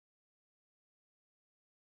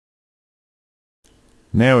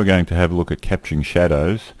Now we're going to have a look at capturing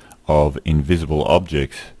shadows of invisible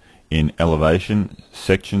objects in elevation,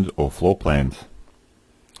 sections or floor plans.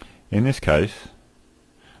 In this case,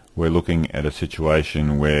 we're looking at a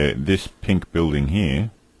situation where this pink building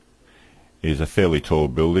here is a fairly tall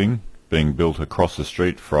building being built across the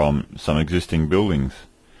street from some existing buildings,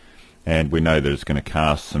 and we know that it's going to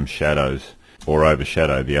cast some shadows or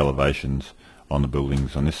overshadow the elevations on the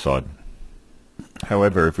buildings on this side.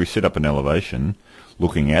 However, if we set up an elevation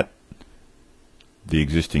looking at the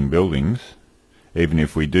existing buildings, even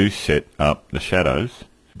if we do set up the shadows,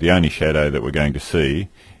 the only shadow that we're going to see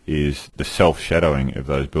is the self-shadowing of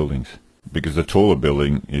those buildings, because the taller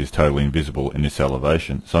building is totally invisible in this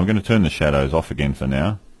elevation. So I'm going to turn the shadows off again for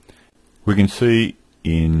now. We can see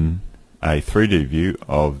in a 3D view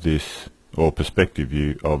of this, or perspective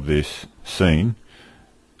view of this scene,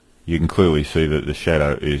 you can clearly see that the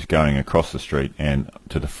shadow is going across the street and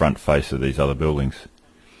to the front face of these other buildings.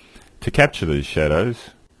 To capture these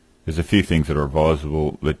shadows, there's a few things that are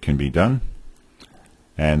advisable that can be done,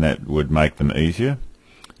 and that would make them easier.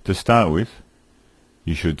 To start with,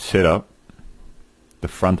 you should set up the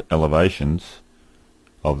front elevations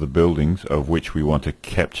of the buildings of which we want to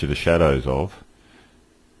capture the shadows of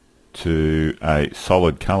to a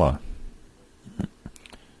solid colour,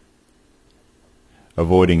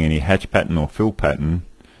 avoiding any hatch pattern or fill pattern,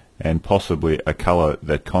 and possibly a colour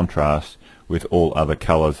that contrasts with all other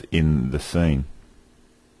colours in the scene.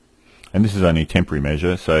 And this is only a temporary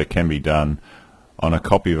measure, so it can be done on a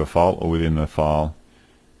copy of a file or within the file,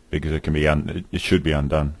 because it can be it should be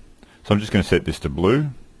undone. So I'm just going to set this to blue.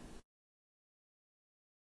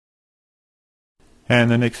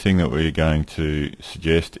 And the next thing that we're going to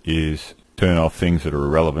suggest is turn off things that are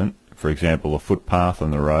irrelevant. For example, a footpath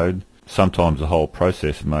on the road. Sometimes the whole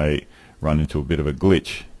process may run into a bit of a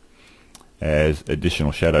glitch, as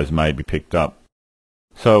additional shadows may be picked up.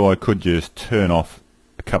 So I could just turn off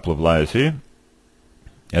a couple of layers here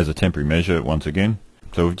as a temporary measure once again.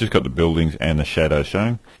 So we've just got the buildings and the shadows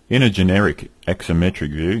showing. In a generic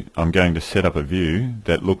axometric view, I'm going to set up a view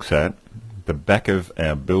that looks at the back of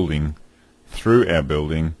our building through our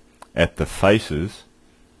building at the faces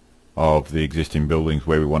of the existing buildings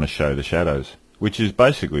where we want to show the shadows, which is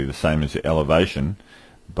basically the same as the elevation,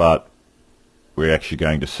 but we're actually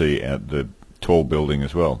going to see the tall building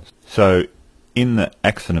as well. So in the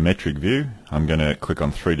axonometric view, I'm going to click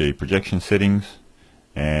on 3D projection settings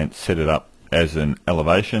and set it up as an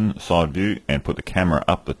elevation side view and put the camera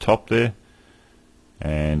up the top there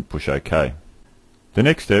and push OK. The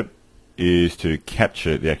next step is to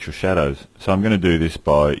capture the actual shadows. So I'm going to do this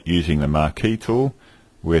by using the marquee tool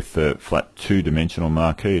with the flat two-dimensional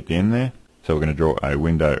marquee at the end there. So we're going to draw a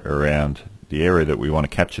window around the area that we want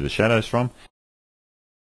to capture the shadows from,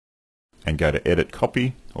 and go to Edit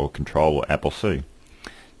Copy or Control or Apple C.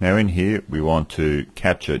 Now in here we want to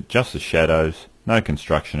capture just the shadows, no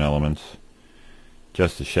construction elements,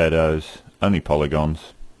 just the shadows, only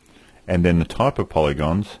polygons, and then the type of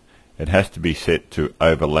polygons, it has to be set to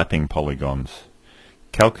overlapping polygons.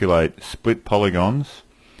 Calculate split polygons,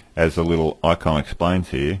 as the little icon explains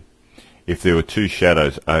here. If there were two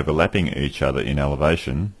shadows overlapping each other in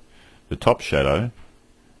elevation, the top shadow,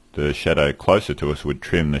 the shadow closer to us, would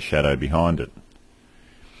trim the shadow behind it.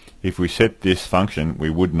 If we set this function, we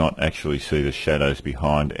would not actually see the shadows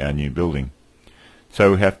behind our new building.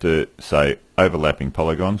 So we have to say overlapping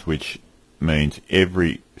polygons, which means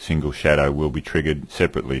every single shadow will be triggered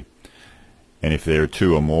separately. And if there are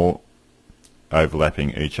two or more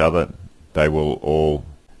overlapping each other, they will all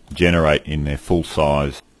generate in their full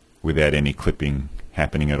size without any clipping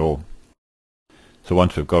happening at all. So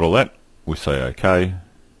once we've got all that, we'll say OK.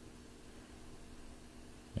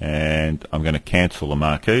 And I'm going to cancel the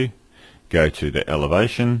marquee, go to the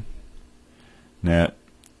elevation. Now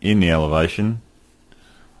in the elevation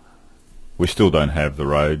we still don't have the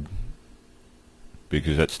road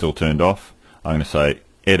because that's still turned off. I'm going to say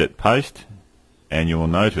Edit Paste, and you will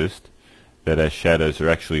notice that our shadows are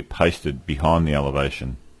actually pasted behind the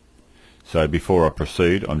elevation. So before I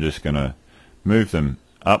proceed, I'm just going to move them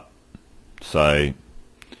up, say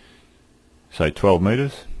 12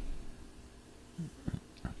 meters,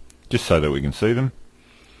 just so that we can see them.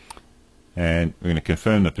 And we're going to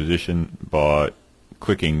confirm the position by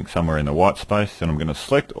clicking somewhere in the white space, and I'm going to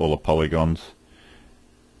select all the polygons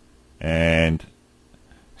and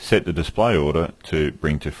set the display order to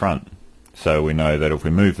bring to front. So we know that if we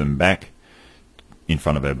move them back in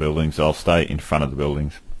front of our buildings, they'll stay in front of the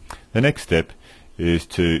buildings. The next step is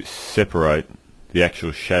to separate the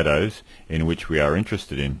actual shadows in which we are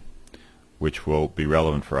interested in, which will be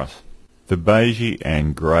relevant for us. The beigey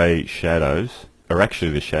and grey shadows are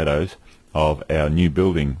actually the shadows of our new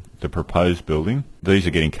building, the proposed building. These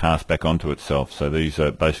are getting cast back onto itself, so these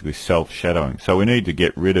are basically self-shadowing. So we need to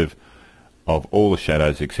get rid of all the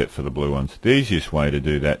shadows except for the blue ones. The easiest way to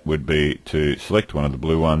do that would be to select one of the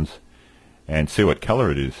blue ones and see what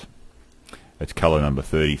colour it is. It's colour number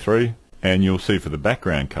 33, and you'll see for the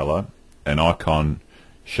background colour an icon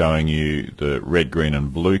showing you the red, green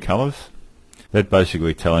and blue colours. That's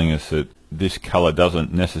basically telling us that this colour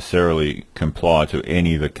doesn't necessarily comply to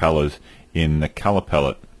any of the colours in the colour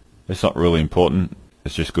palette. It's not really important,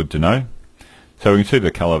 it's just good to know. So we can see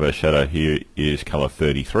the colour of our shadow here is colour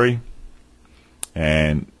 33,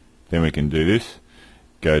 and then we can do this.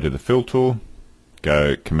 Go to the fill tool,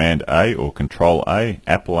 go Command A or Control A,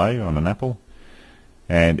 Apple A on an Apple,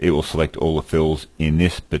 and it will select all the fills in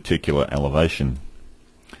this particular elevation.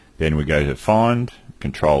 Then we go to Find,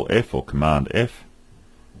 Control F or Command F,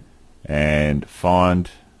 and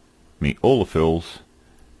find me all the fills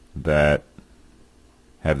that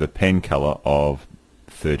have the pen color of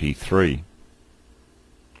 33.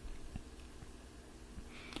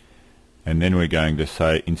 And then we're going to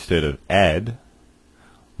say, instead of add,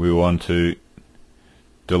 we want to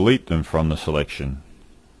delete them from the selection.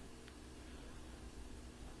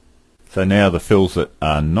 So now the fills that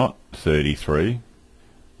are not 33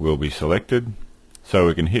 will be selected, so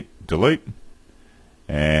we can hit delete,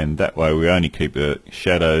 and that way we only keep the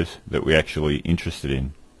shadows that we're actually interested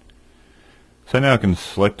in. So now I can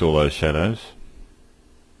select all those shadows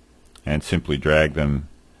and simply drag them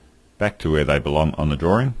back to where they belong on the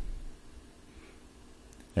drawing,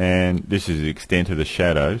 and this is the extent of the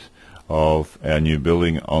shadows of our new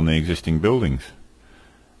building on the existing buildings.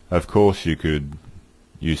 Of course you could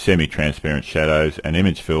use semi-transparent shadows and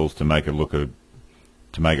image fills to make it look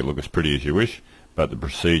as pretty as you wish, but the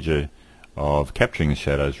procedure of capturing the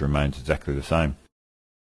shadows remains exactly the same.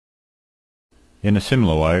 In a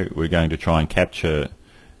similar way, we're going to try and capture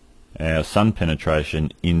our sun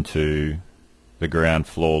penetration into the ground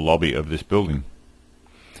floor lobby of this building.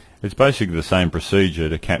 It's basically the same procedure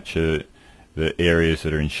to capture the areas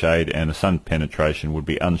that are in shade, and the sun penetration would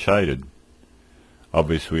be unshaded.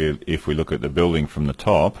 Obviously, if we look at the building from the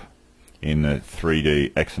top in the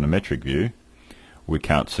 3D axonometric view, we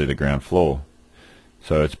can't see the ground floor.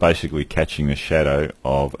 So it's basically catching the shadow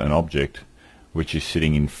of an object which is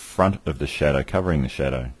sitting in front of the shadow, covering the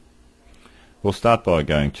shadow. We'll start by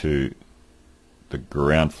going to the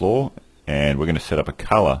ground floor, and we're going to set up a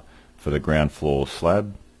color for the ground floor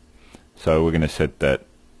slab. So we're going to set that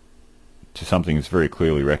to something that's very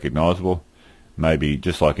clearly recognizable. Maybe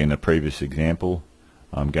just like in the previous example,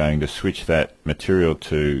 I'm going to switch that material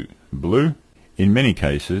to blue. In many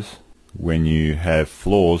cases, when you have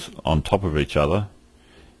floors on top of each other,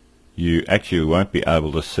 you actually won't be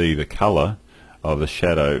able to see the color of the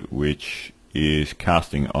shadow which is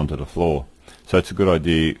casting onto the floor. So it's a good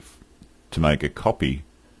idea to make a copy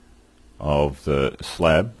of the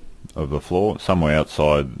slab of the floor somewhere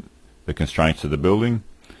outside the constraints of the building,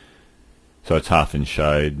 so it's half in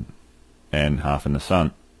shade and half in the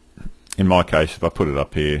sun. In my case, if I put it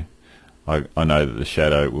up here, I know that the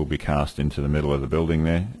shadow will be cast into the middle of the building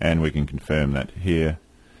there, and we can confirm that here.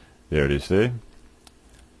 There it is there.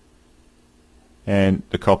 And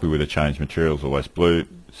the copy with the changed material is always blue,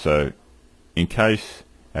 so in case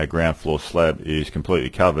our ground floor slab is completely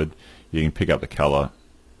covered, you can pick up the color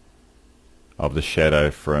of the shadow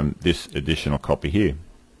from this additional copy here.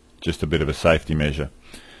 Just a bit of a safety measure.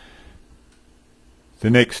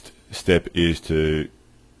 The next step is to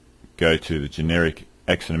go to the generic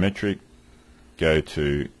axonometric, go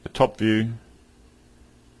to the top view,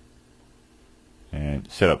 and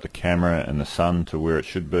set up the camera and the sun to where it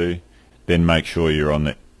should be. Then make sure you're on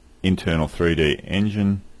the internal 3D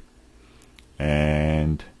engine,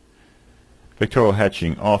 and vectorial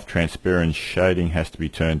hatching off. Transparent shading has to be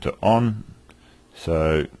turned to on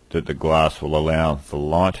so that the glass will allow the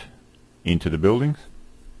light into the buildings.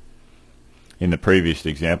 In the previous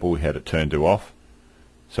example we had it turned to off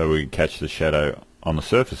so we could catch the shadow on the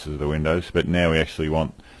surfaces of the windows, but now we actually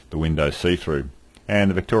want the windows see-through.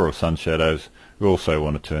 And the vectorial sun shadows, we also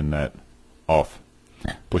want to turn that off.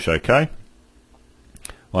 Push OK.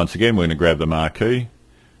 Once again we're going to grab the marquee,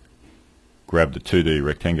 grab the 2D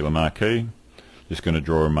rectangular marquee, just going to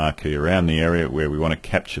draw a marquee around the area where we want to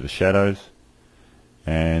capture the shadows,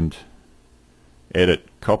 and edit,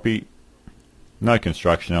 copy, no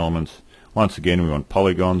construction elements. Once again we want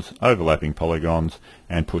polygons, overlapping polygons,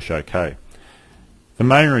 and push OK. The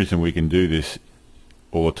main reason we can do this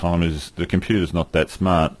all the time is the computer's not that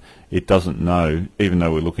smart. It doesn't know, even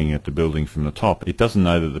though we're looking at the building from the top, it doesn't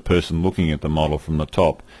know that the person looking at the model from the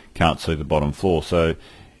top can't see the bottom floor. So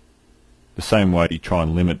The same way you try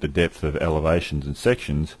and limit the depth of elevations and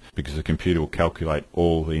sections, because the computer will calculate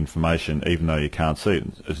all the information even though you can't see it.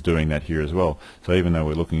 It's doing that here as well. So even though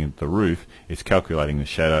we're looking at the roof, it's calculating the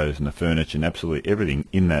shadows and the furniture and absolutely everything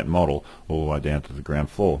in that model all the way down to the ground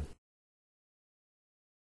floor.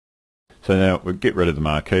 So now we'll get rid of the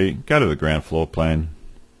marquee, go to the ground floor plan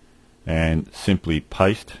and simply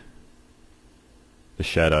paste the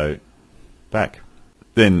shadow back.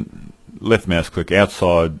 Then left mouse click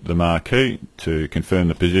outside the marquee to confirm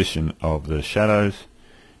the position of the shadows.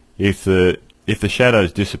 If the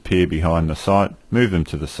shadows disappear behind the site, move them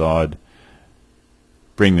to the side,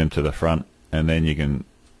 bring them to the front, and then you can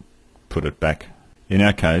put it back. In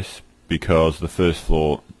our case, because the first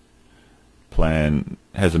floor plan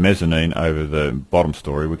has a mezzanine over the bottom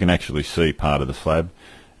story, we can actually see part of the slab,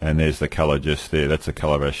 and there's the colour just there. That's the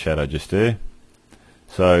colour of our shadow just there.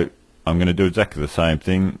 So I'm going to do exactly the same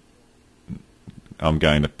thing. I'm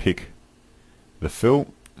going to pick the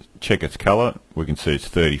fill, check its colour. We can see it's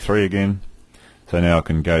 33 again. So now I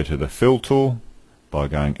can go to the fill tool by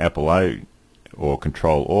going Apple A or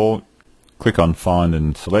Control All, click on Find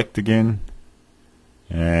and Select again,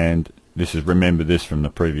 and this is, remember this from the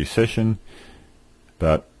previous session,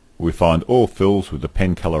 but we find all fills with the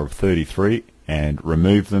pen colour of 33 and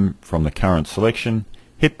remove them from the current selection,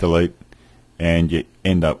 hit delete, and you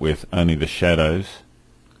end up with only the shadows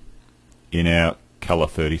in our colour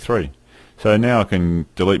 33. So now I can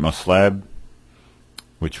delete my slab,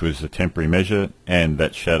 which was a temporary measure, and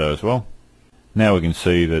that shadow as well. Now we can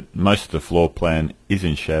see that most of the floor plan is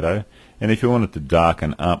in shadow, and if you wanted to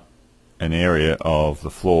darken up an area of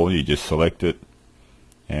the floor, you just select it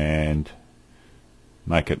and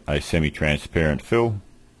make it a semi-transparent fill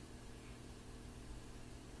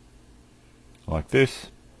like this.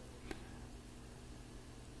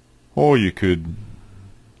 Or you could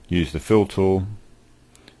use the fill tool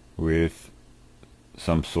with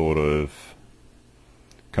some sort of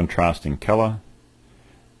contrasting colour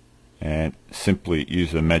and simply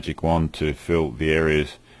use the magic wand to fill the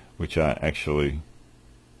areas which are actually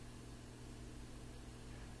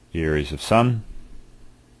the areas of sun.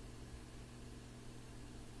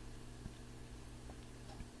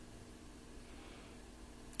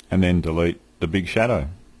 And then delete the big shadow.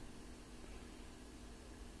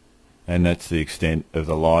 And that's the extent of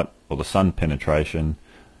the light or the sun penetration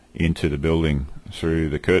into the building through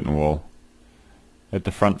the curtain wall at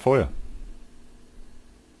the front foyer.